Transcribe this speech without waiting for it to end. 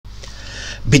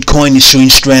Bitcoin is showing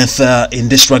strength in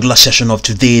this regular session of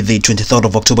today, the 23rd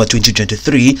of October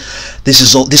 2023.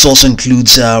 This also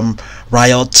includes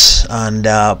Riot and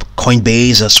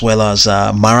Coinbase, as well as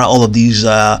Mara. All of these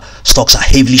stocks are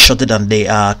heavily shorted, and they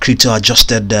are crypto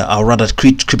adjusted, or rather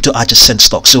crypto adjacent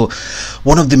stocks. So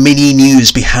one of the many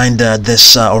news behind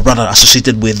this, or rather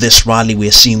associated with this rally we're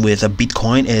seeing with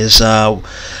Bitcoin, is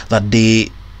that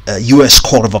the U.S.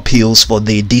 Court of Appeals for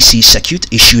the D.C.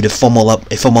 Circuit issued a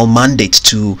formal mandate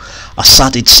to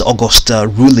assert its August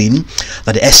ruling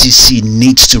that the SEC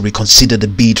needs to reconsider the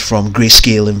bid from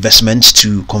Grayscale Investments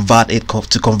to convert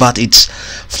its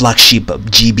flagship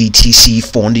GBTC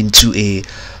fund into a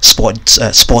sports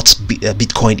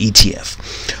Bitcoin ETF.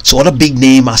 So other big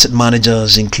name asset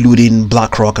managers, including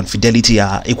BlackRock and Fidelity,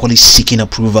 are equally seeking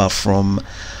approval for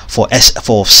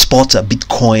spot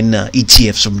Bitcoin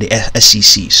ETFs from the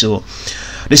SEC. So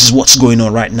this is what's going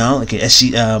on right now. Okay,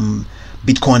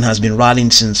 Bitcoin has been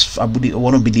rallying since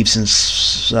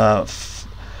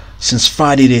since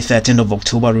Friday the 13th of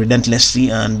October relentlessly,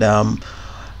 and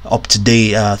up to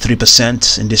date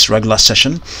 3% in this regular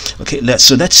session. Okay, let's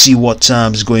see what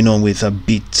is going on with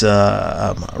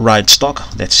Riot stock.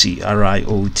 Let's see,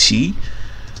 RIOT.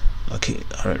 Okay,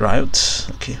 Riot.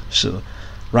 Okay, so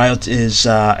Riot is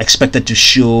expected to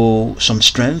show some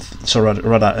strength, so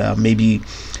rather maybe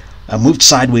moved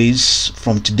sideways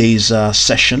from today's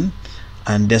session,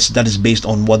 and that is based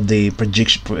on what the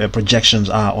projections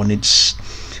are on its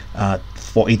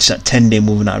for its 10-day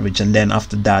moving average. And then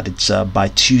after that, it's by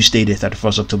Tuesday the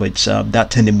 31st of October, it's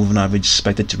that 10-day moving average is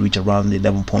expected to reach around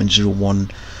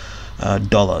 $11.01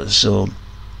 dollars. So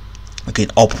okay,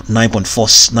 up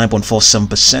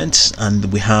 9.47%, and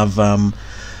we have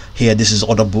here, this is the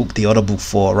order book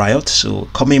for Riot. So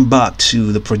coming back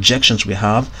to the projections, we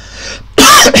have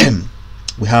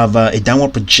we have a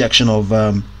downward projection of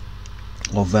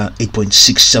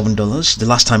 $8.67. The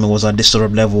last time it was at this sort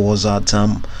of level was at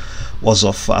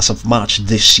as of March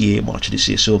this year.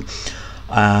 So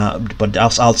but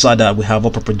outside that, we have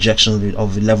upper projection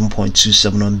of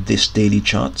 11.27 on this daily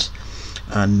chart,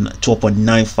 and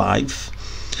 12.95.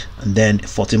 and then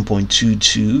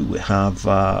 14.22, we have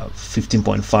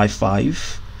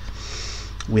 15.55,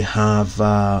 we have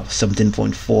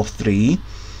 17.43,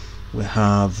 we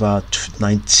have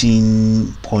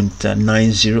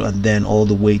 19.90, and then all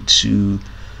the way to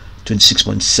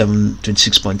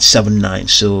 26.79.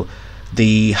 So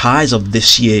the highs of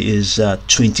this year is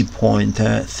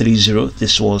 20.30.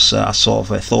 This was as of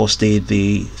Thursday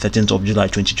the 13th of July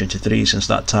 2023. Since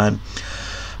that time,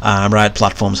 Riot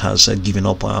Platforms has given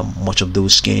up much of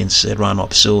those gains, ran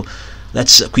up. So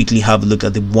let's quickly have a look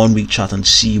at the 1 week chart and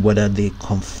see whether they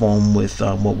conform with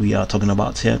what we are talking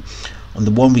about here. On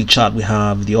the 1 week chart, we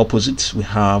have the opposite. We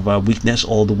have weakness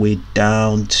all the way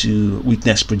down to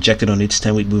weakness projected on its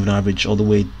 10-week moving average all the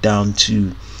way down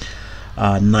to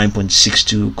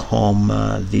 9.62 come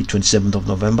the 27th of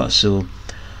November. So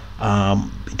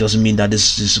it doesn't mean that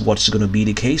this is what's going to be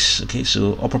the case. Okay,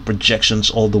 so upper projections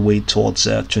all the way towards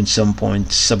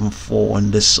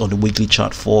 27.74 on the weekly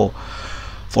chart for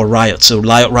Riot. So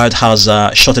Riot has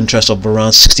a short interest of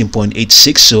around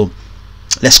 16.86. so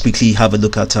let's quickly have a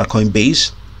look at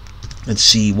Coinbase and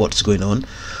see what's going on.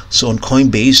 So on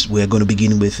Coinbase, we're going to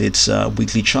begin with its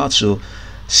weekly chart. So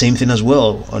same thing as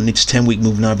well. On its 10-week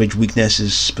moving average, weakness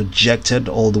is projected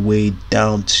all the way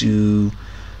down to,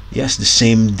 yes, the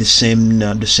same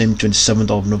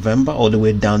 27th of November, all the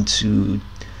way down to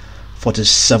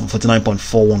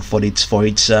 49.41 for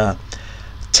its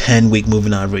 10-week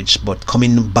moving average. But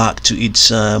coming back to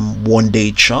its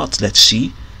 1-day chart, let's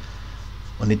see.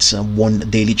 On its one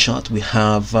daily chart, we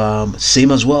have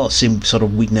same sort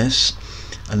of weakness,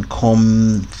 and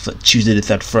come Tuesday the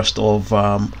 31st of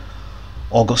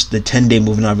August, the 10-day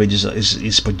moving average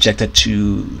is projected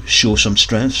to show some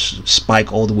strength,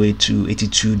 spike all the way to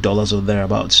 $82 or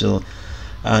thereabouts. So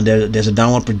there's a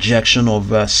downward projection of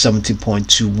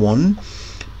 70.21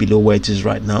 below where it is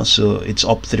right now, so it's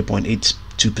up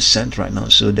 3.82% right now.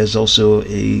 So there's also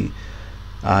a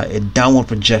downward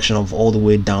projection of all the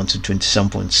way down to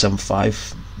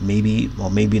 27.75, maybe or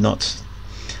maybe not.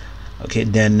 Okay,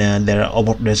 then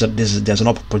there's an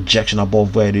upper projection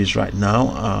above where it is right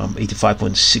now,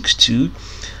 85.62,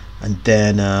 and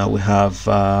then we have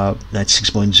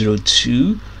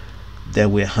 96.02.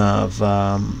 Then we have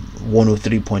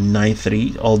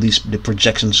 103.93. all the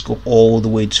projections go all the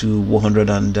way to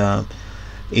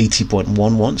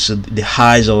 180.11. so the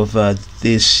highs of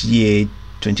this year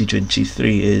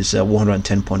 2023 is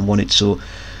 110.18. so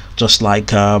just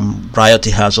like Riot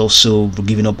has also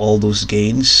given up all those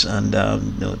gains, and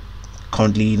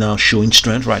currently now showing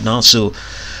strength right now. So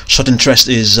short interest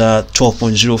is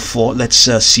 12.04.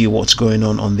 Let's see what's going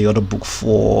on the other book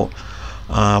for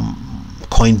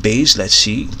Coinbase. Let's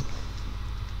see.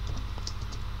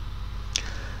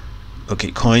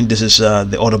 Okay, this is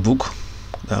the order book.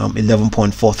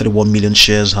 11.431 million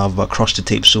shares have crossed the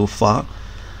tape so far.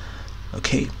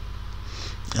 Okay,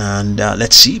 and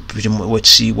let's see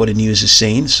what the news is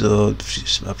saying. So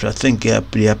I think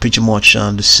they are pretty much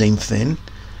the same thing.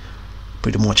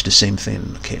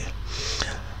 Okay,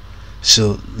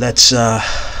 so let's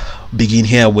begin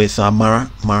here with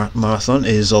Marathon.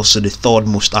 Is also the third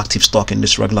most active stock in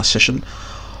this regular session,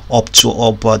 up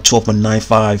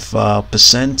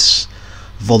 12.95%.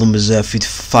 Volume is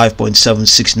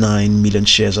 55.769 million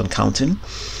shares and counting.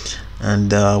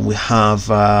 And we have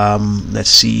let's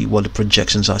see what the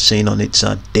projections are saying on its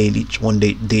daily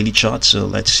chart. So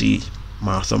let's see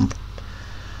Marathon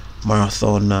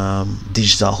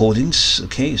Digital Holdings.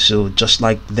 Okay, so just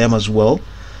like them as well,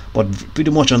 but pretty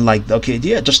much unlike, okay,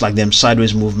 yeah, just like them,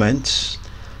 sideways movement.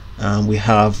 We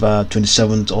have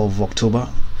 27th of October.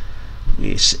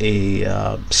 It's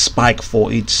a spike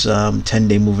for its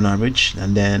 10-day moving average,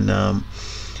 and then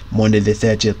Monday the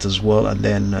 30th as well, and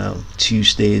then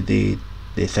Tuesday the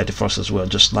 31st as well.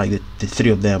 Just like the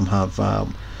three of them have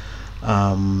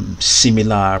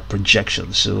similar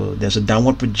projections. So there's a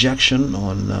downward projection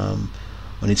on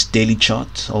its daily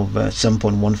chart of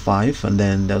 7.15, and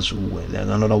then there's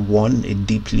another one, a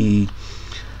deep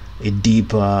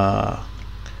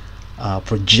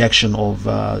projection of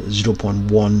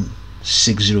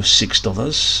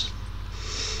 $0.1606,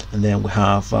 and then we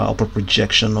have upper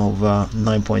projection of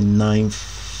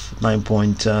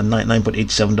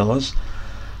 $9.87.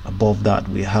 Above that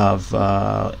we have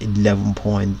 11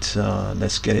 point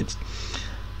let's get it,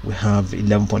 we have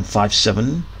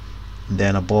 11.57.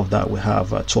 Then above that we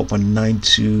have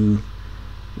 12.92,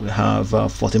 we have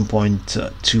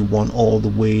 14.21, all the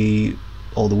way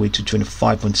to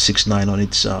 25.69 on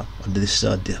its this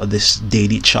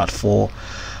daily chart for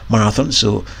Marathon.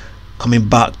 So coming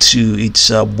back to its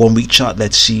 1 week chart,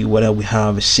 let's see whether we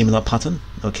have a similar pattern.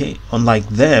 Okay, unlike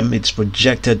them, it's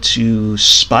projected to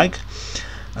spike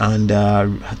and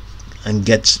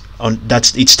get on.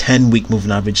 That's its 10-week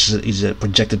moving average is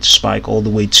projected to spike all the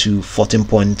way to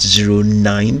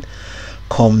 14.09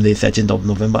 come the 13th of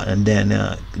November, and then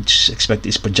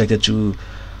it's projected to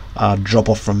drop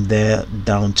off from there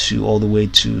down to all the way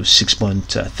to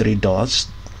 $6.3.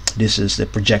 This is the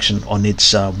projection on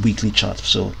its weekly chart.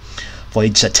 So for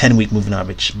its 10-week moving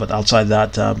average, but outside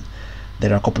that,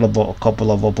 there are a couple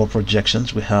of upper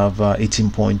projections. We have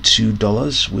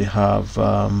 $18.2. We have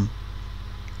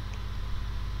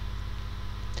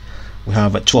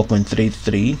at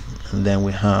 12.33, and then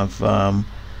we have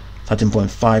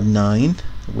 13.59.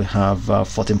 We have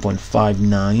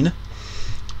 14.59.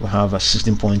 We have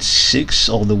 16.6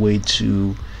 all the way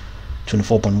to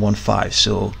 24.15.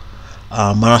 So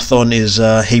Marathon is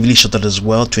heavily shorted as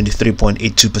well.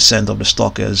 23.82% of the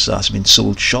stock has been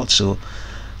sold short. So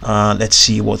let's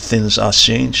see what things are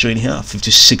showing here.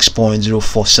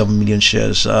 56.047 million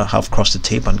shares have crossed the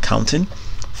tape and counting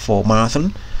for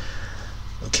Marathon.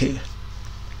 Okay,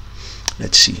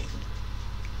 let's see.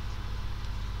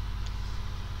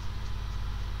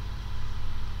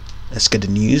 Let's get the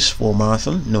news for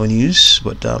Marathon. No news,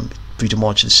 but pretty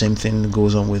much the same thing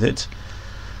goes on with it.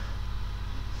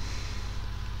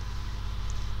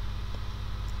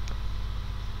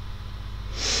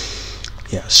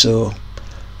 Yeah, so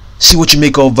see what you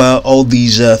make of all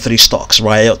these three stocks: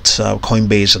 Riot,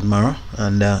 Coinbase, and Mara,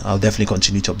 and I'll definitely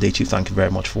continue to update you. Thank you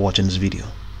very much for watching this video.